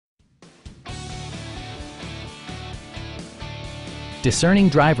Discerning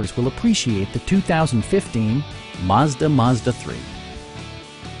drivers will appreciate the 2015 Mazda Mazda3.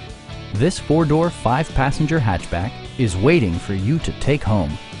 This four-door, five-passenger hatchback is waiting for you to take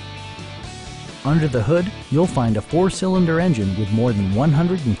home. Under the hood, you'll find a four-cylinder engine with more than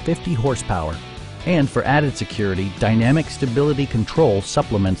 150 horsepower. And for added security, dynamic stability control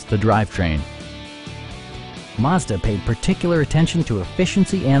supplements the drivetrain. Mazda paid particular attention to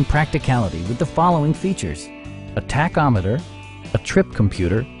efficiency and practicality with the following features: a tachometer, a trip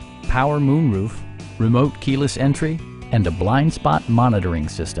computer, power moonroof, remote keyless entry, and a blind spot monitoring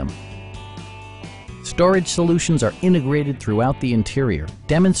system. Storage solutions are integrated throughout the interior,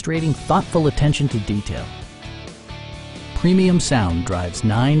 demonstrating thoughtful attention to detail. Premium sound drives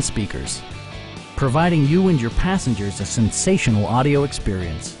 9 speakers, providing you and your passengers a sensational audio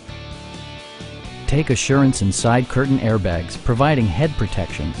experience. Take assurance in side curtain airbags, providing head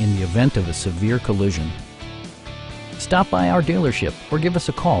protection in the event of a severe collision. Stop by our dealership or give us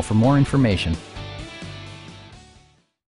a call for more information.